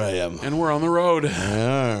 Here I am. And we're on the road.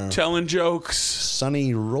 Yeah. Telling jokes.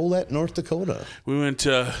 Sunny Rolette, North Dakota. We went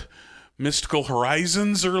to Mystical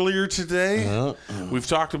Horizons earlier today. We've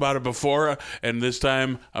talked about it before, and this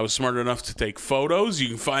time I was smart enough to take photos. You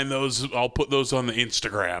can find those. I'll put those on the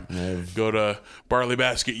Instagram. Go to Barley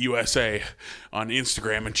Basket USA on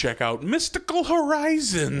Instagram and check out Mystical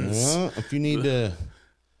Horizons. Yeah, if you need to,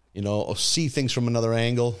 see things from another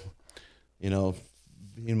angle,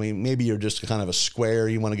 maybe you're just kind of a square.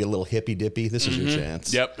 You want to get a little hippy dippy. This is your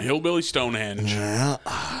chance. Yep, Hillbilly Stonehenge. Yeah.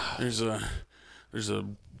 There's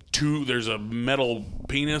a metal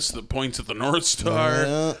penis that points at the North Star.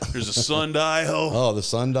 Yeah. There's a sundial. Oh, the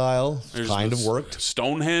sundial There's kind of worked.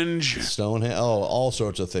 Stonehenge. Oh, all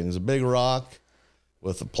sorts of things. A big rock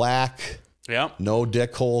with a plaque. Yep. No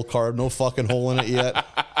dick hole carved. No fucking hole in it yet.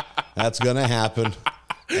 That's gonna happen.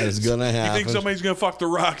 That is gonna happen. You think somebody's gonna fuck the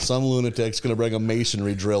rock? Some lunatic's gonna bring a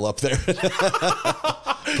masonry drill up there.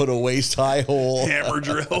 Put a waist high hole. Hammer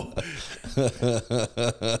drill.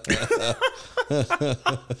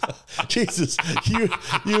 Jesus, you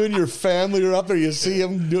and your family are up there. You see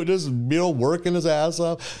him just working his ass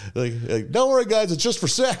off. Like, don't worry, guys, it's just for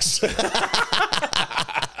sex.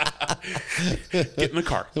 Get in the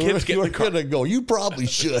car. Kids, get in the car. Gonna go. You probably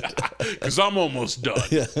should. Because I'm almost done.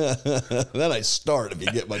 Yeah. Then I start, if you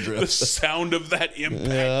get my drift. The sound of that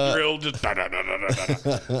impact drill just...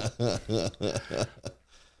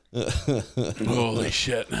 Holy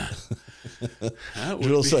shit.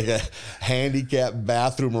 Drill's like a handicap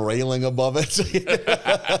bathroom railing above it.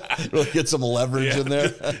 Really get some leverage in there.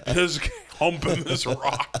 Just humping this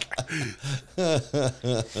rock.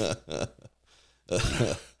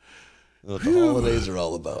 What the holidays are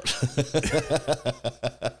all about.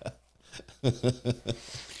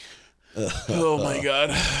 Oh my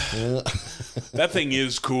God. That thing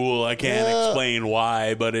is cool. I can't explain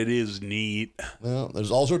why, but it is neat. Well,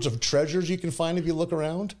 there's all sorts of treasures you can find if you look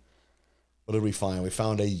around. What did we find? We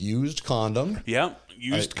found a used condom. Yep.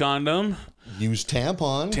 Used condom. Used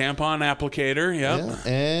tampon. Tampon applicator. Yep.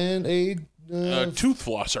 Yeah. And a tooth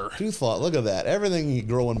flosser. Tooth floss. Look at that. Everything you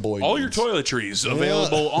growing boy All needs. your toiletries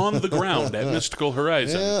available on the ground at Mystical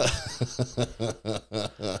Horizon. Yeah.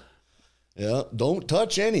 Yeah. Don't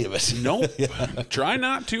touch any of it. Nope. Try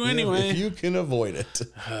not to anyway. If you can avoid it.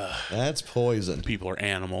 That's poison. People are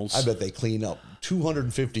animals. I bet they clean up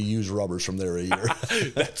 250 used rubbers from there a year.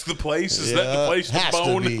 That's the place? Is that the place to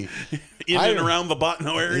bone? In and around the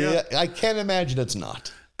Botno area? Yeah, I can't imagine it's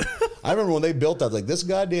not. I remember when they built that, like, this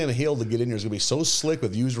goddamn hill to get in here is going to be so slick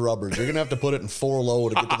with used rubbers. You're going to have to put it in 4 low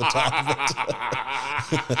to get to the top of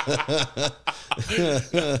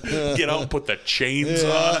it. Get out and put the chains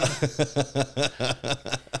on.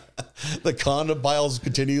 The condom pile's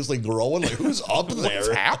continuously growing. Like, who's up there?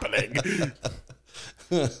 What's happening?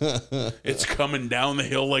 It's coming down the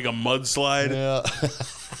hill like a mudslide. Yeah.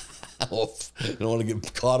 Oh, you don't want to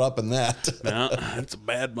get caught up in that. No, that's a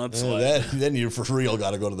bad mudslide. Then you for real got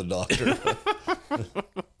to go to the doctor.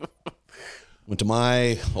 Went to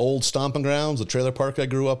my old stomping grounds, the trailer park I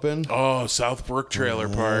grew up in. Oh, Southbrook Trailer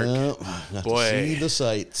Park. Boy, to see the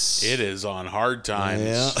sights. It is on hard times.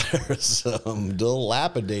 Yeah, there's some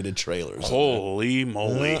dilapidated trailers. Holy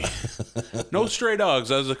moly. No stray dogs.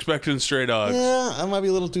 I was expecting stray dogs. Yeah, I might be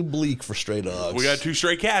a little too bleak for stray dogs. We got 2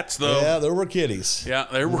 stray cats, though. Yeah, there were kitties. Yeah,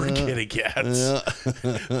 there were kitty cats. Yeah.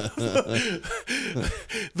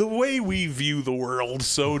 The way we view the world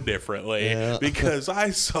so differently, because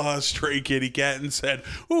I saw a stray kitty cat and said,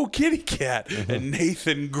 "Oh, kitty cat," and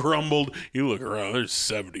Nathan grumbled, "You look around, there's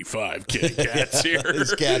 75 kitty cats here."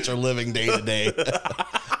 These cats are living day to day.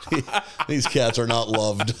 These cats are not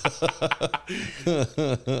loved.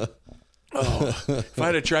 Oh, if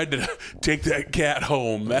I'd have tried to take that cat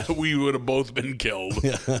home, we would have both been killed.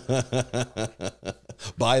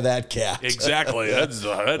 By that cat. Exactly. That's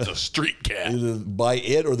a street cat. Either by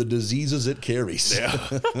it or the diseases it carries. Yeah.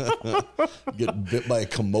 Get bit by a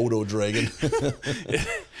Komodo dragon.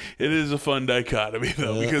 It is a fun dichotomy,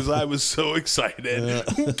 though, because I was so excited.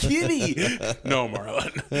 Ooh, kitty. No,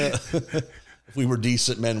 Marlon. If we were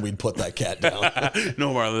decent men, we'd put that cat down.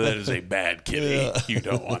 No, Marlon, that is a bad kitty. Yeah. You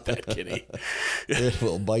don't want that kitty. It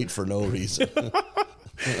will bite for no reason.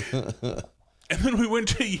 And then we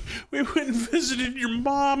went and visited your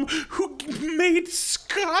mom, who made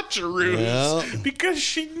scotcheroos because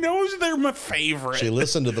she knows they're my favorite. She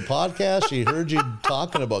listened to the podcast. She heard you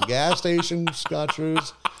talking about gas station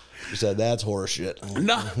scotcheroos. She said, that's horseshit.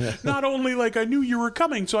 Not only like I knew you were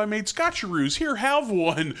coming, so I made scotcheroos. Here, have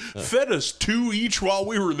one. Fed us 2 each while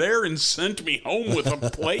we were there and sent me home with a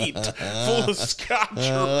plate full of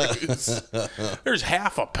scotcheroos. There's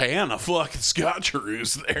half a pan of fucking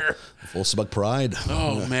scotcheroos there. Folsebach pride.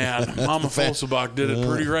 Oh, man. Mama Folsebach did it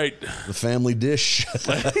pretty right. The family dish.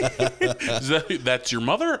 That's your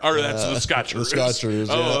mother? Or that's the scotcheroos? The scotcheroos,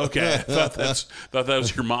 Oh, okay. I thought that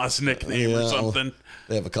was your mom's nickname or something.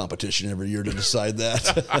 They have a competition every year to decide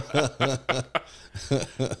that.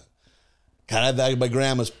 Kind of my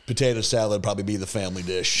grandma's potato salad would probably be the family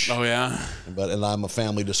dish. Oh, yeah? And I'm a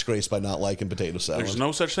family disgrace by not liking potato salad. There's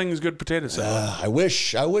no such thing as good potato salad. I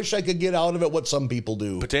wish I could get out of it what some people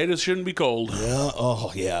do. Potatoes shouldn't be cold. Yeah.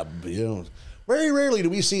 Oh, yeah. You know, very rarely do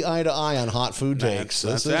we see eye to eye on hot food takes.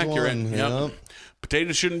 That's accurate. Yep.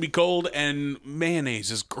 Potatoes shouldn't be cold, and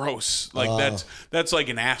mayonnaise is gross. Like that's like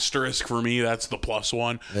an asterisk for me. That's the plus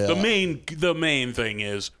one. Yeah. The main thing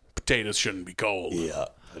is potatoes shouldn't be cold. Yeah.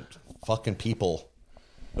 Fucking people.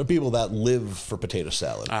 There are people that live for potato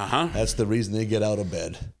salad. That's the reason they get out of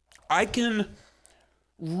bed. I can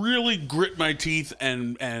really grit my teeth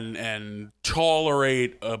and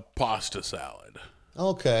tolerate a pasta salad.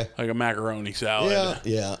 Okay. Like a macaroni salad.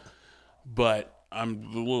 Yeah. But I'm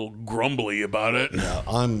a little grumbly about it.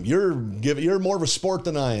 Yeah, you're more of a sport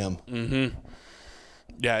than I am. Mm-hmm.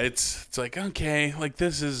 Yeah, it's like, okay, like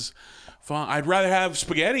this is fun. I'd rather have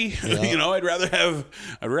spaghetti. Yeah. You know, I'd rather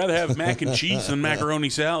have mac and cheese than macaroni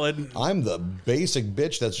salad. I'm the basic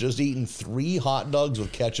bitch that's just eating 3 hot dogs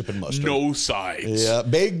with ketchup and mustard. No sides. Yeah,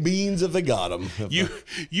 baked beans if they got them.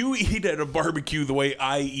 You eat at a barbecue the way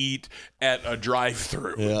I eat at a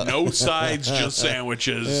drive-through. Yeah. No sides, just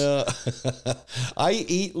sandwiches. Yeah. I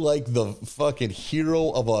eat like the fucking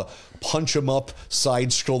hero of a punch 'em up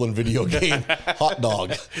side-scrolling video game. Hot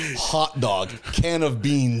dog, can of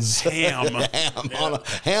beans, ham on the bone.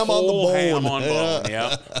 Ham on bone.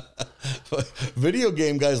 Yeah. Video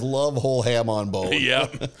game guys love whole ham on bone.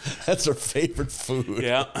 Yep. That's their favorite food.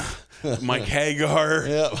 Yeah. Mike Hagar.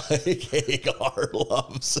 Yeah, Mike Hagar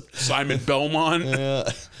loves Simon Belmont. Yeah,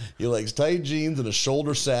 he likes tight jeans and a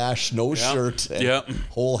shoulder sash, no shirt, and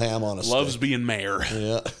whole ham on a stick. Loves being mayor.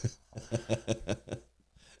 Yeah.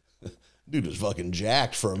 Dude was fucking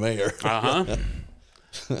jacked for a mayor.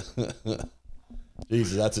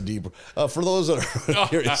 Jesus, that's a deep. For those that are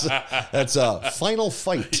curious, that's Final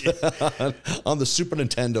Fight on the Super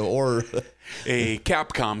Nintendo or a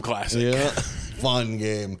Capcom classic. Yeah, fun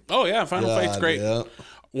game. Oh yeah, Final Fight's great. Yeah.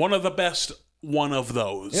 One of the best. One of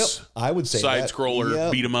those. Yep, I would say side that. scroller,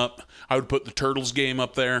 Yep. beat 'em up. I would put the Turtles game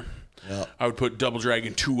up there. Yep. I would put Double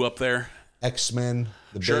Dragon 2 up there. X-Men,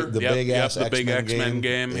 the big X-Men X-Men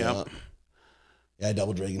game. Yeah. Yeah,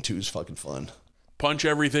 Double Dragon 2 is fucking fun. Punch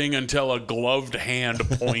everything until a gloved hand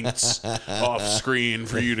points off screen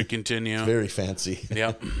for you to continue. Very fancy.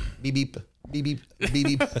 Yep. Beep beep. Beep beep. Beep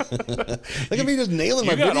beep. Look at me just nailing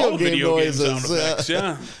my video game noises. Game sound effects,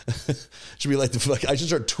 yeah. Should be like I should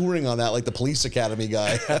start touring on that like the Police Academy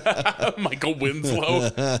guy. Michael Winslow.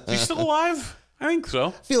 Is he still alive? I think so.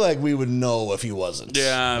 I feel like we would know if he wasn't.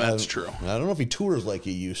 Yeah, that's true. I don't know if he tours like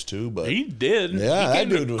he used to, but he did. Yeah, he came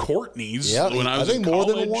that dude to Courtney's yeah, when I was in more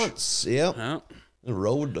college. than once. Yep. Yeah. The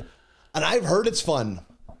road, and I've heard it's fun.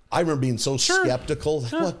 I remember being so skeptical.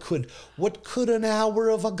 What could an hour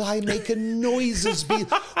of a guy making noises be?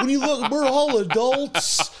 When you look, we're all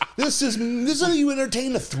adults. This is how you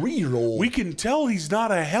entertain a 3-year-old. We can tell he's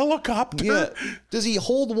not a helicopter. Yeah. Does he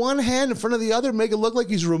hold one hand in front of the other, make it look like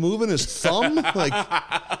he's removing his thumb? Like,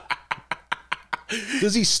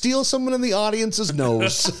 does he steal someone in the audience's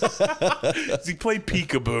nose? Does he play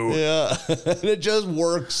peekaboo? Yeah, and it just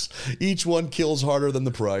works. Each one kills harder than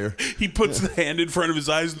the prior. He puts the hand in front of his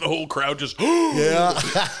eyes, and the whole crowd just yeah.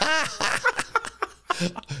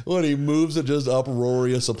 When he moves, it just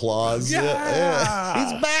uproarious applause.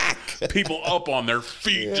 Yeah. He's back. People up on their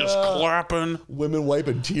feet, just clapping. Women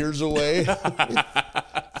wiping tears away.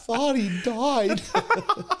 Thought he died.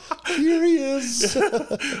 Here he is.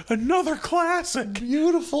 Another classic.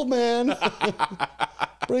 Beautiful man.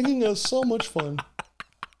 Bringing us so much fun.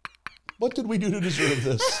 What did we do to deserve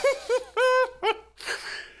this?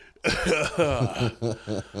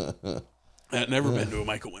 I've never been to a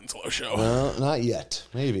Michael Winslow show. No, not yet.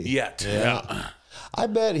 Maybe. Yeah. I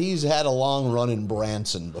bet he's had a long run in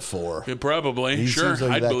Branson before. Yeah, probably. He sure. seems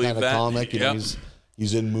like I'd that believe kind of that. comic. You know,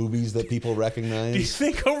 He's in movies that people recognize. Do you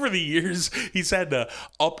think over the years he's had to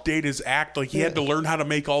update his act? Like he had to learn how to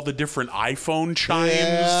make all the different iPhone chimes.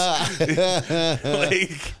 Yeah.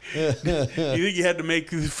 Like you think he had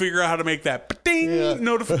to figure out how to make that ding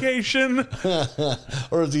notification?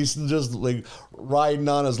 Or is he just like riding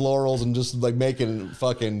on his laurels and just like making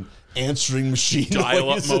fucking answering machine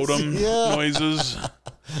dial-up noises? modem noises?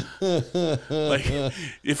 Like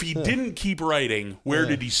if he didn't keep writing, where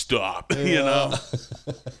did he stop? You know,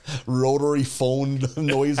 rotary phone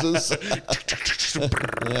noises.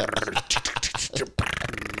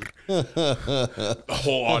 The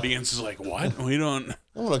whole audience is like, "What? We don't."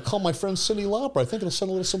 I'm gonna call my friend Cyndi Lauper. I think it'll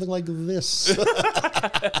sound a little something like this.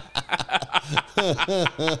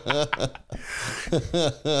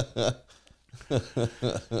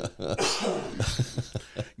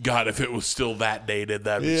 God, if it was still that dated,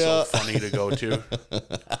 that'd be so funny to go to.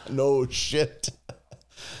 No shit.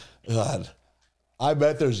 God. I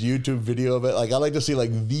bet there's YouTube video of it. Like, I like to see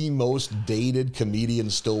like the most dated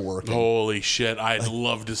comedian still working. Holy shit, I'd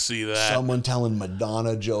love to see that. Someone telling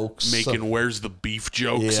Madonna jokes. Making where's the beef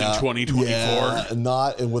jokes in 2024. Yeah,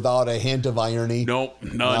 not and without a hint of irony. Nope,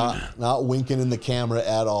 none. Not winking in the camera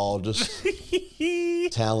at all. Just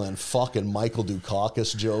telling fucking Michael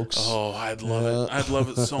Dukakis jokes. Oh, I'd love it. I'd love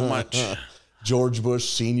it so much. George Bush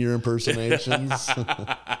Sr. impersonations.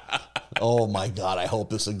 Oh my God, I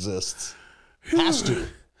hope this exists. Has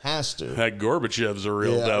to. That Gorbachev's a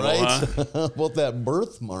real devil, right? huh? About that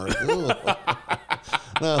birthmark.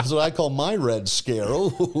 That's what I call my red scare.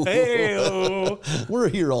 Oh, Hey-o. we're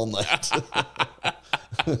here all night.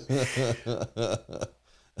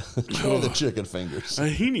 Enjoy the chicken fingers.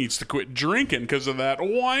 He needs to quit drinking because of that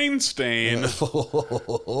wine stain.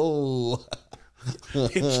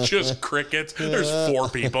 It's just crickets. There's 4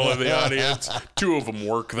 people in the audience. 2 of them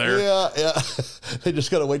work there. Yeah. They just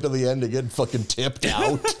got to wait till the end to get fucking tipped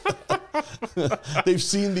out. They've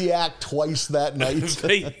seen the act twice that night.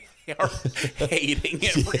 They are hating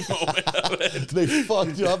every moment of it. They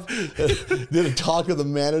fucked up. Did a talk to the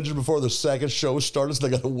manager before the second show started, so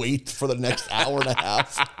they got to wait for the next hour and a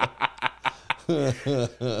half.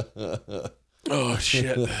 Oh,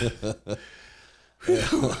 shit.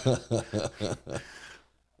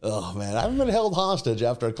 Oh man, I haven't been held hostage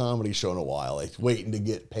after a comedy show in a while, like waiting to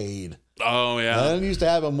get paid. Oh yeah, I used to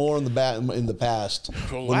have them more in the past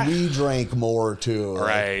when we drank more too.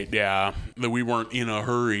 Right? Yeah, that we weren't in a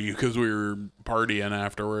hurry because we were partying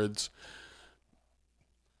afterwards.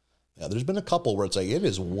 Yeah, there's been a couple where it's like it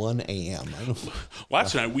is 1 a.m.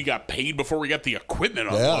 Last night we got paid before we got the equipment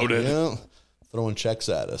unloaded. Yeah. Throwing checks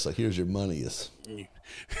at us like, here's your money, you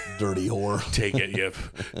dirty whore. Take it, you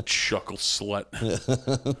chuckle slut.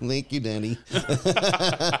 Thank you, Danny.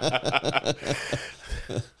 A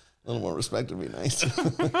little more respect would be nice.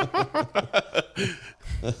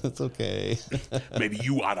 It's okay. Maybe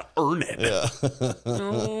you ought to earn it. Yeah.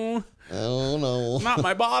 No, Oh, no. not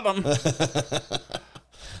my bottom.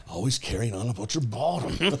 Always carrying on about your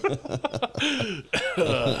bottom.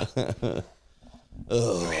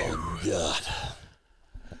 Oh, God.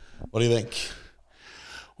 What do you think?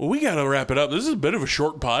 Well, we got to wrap it up. This is a bit of a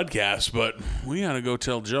short podcast, but we got to go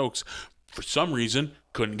tell jokes. For some reason,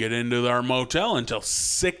 couldn't get into our motel until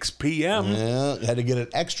 6 p.m. Yeah, had to get an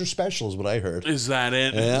extra special is what I heard. Is that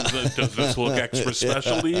it? Yeah. Does this look extra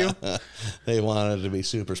special to you? They wanted it to be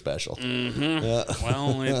super special. Mm-hmm. Yeah.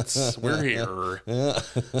 Well, we're here. Yeah.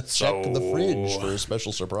 So, check the fridge for a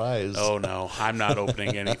special surprise. Oh, no. I'm not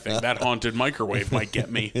opening anything. That haunted microwave might get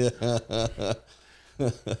me.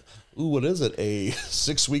 Ooh, what is it? A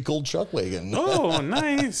 6-week-old Chuckwagon. Oh,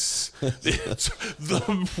 nice.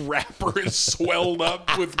 The wrapper is swelled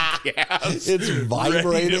up with gas. It's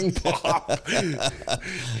vibrating. Ready to pop.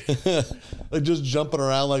 Like just jumping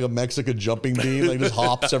around like a Mexican jumping bean. Like just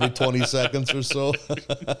hops every 20 seconds or so.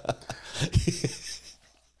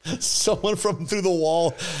 Someone from through the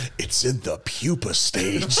wall. It's in the pupa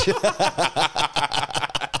stage.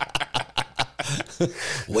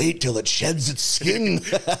 Wait till it sheds its skin.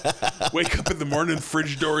 Wake up in the morning,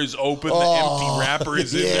 fridge door is open, the empty wrapper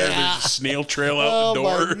is in there, there's a snail trail out the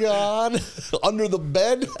door. Oh my God. Under the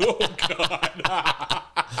bed? Oh God.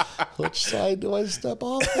 Which side do I step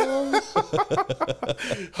off of?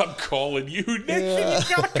 I'm calling you, Nick.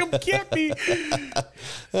 You gotta come get me.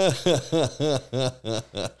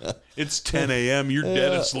 It's 10 a.m. You're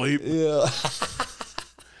dead asleep. Yeah.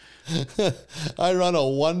 I run a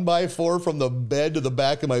 1x4 from the bed to the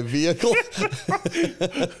back of my vehicle.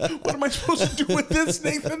 What am I supposed to do with this,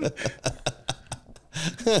 Nathan?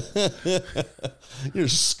 You're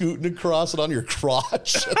scooting across it on your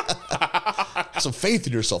crotch. some faith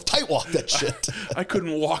in yourself. Tight walk that shit. I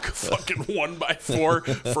couldn't walk a fucking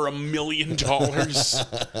 1x4 for $1 million.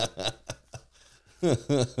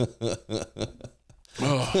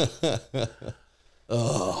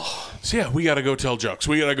 So yeah, we got to go tell jokes.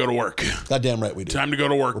 We got to go to work. Goddamn right we do. Time to go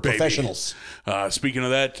to work, We're baby. professionals. Speaking of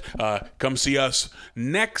that, come see us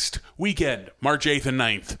next weekend, March 8th and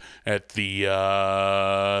 9th at the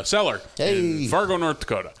Cellar in Fargo, North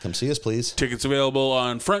Dakota. Come see us, please. Tickets available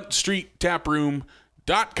on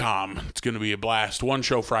frontstreettaproom.com. It's going to be a blast. 1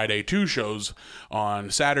 show Friday, 2 shows on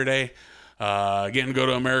Saturday. Again, go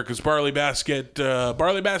to America's Barley Basket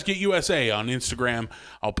USA on Instagram.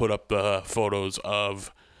 I'll put up photos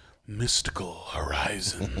of mystical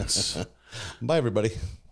horizons. Bye, everybody.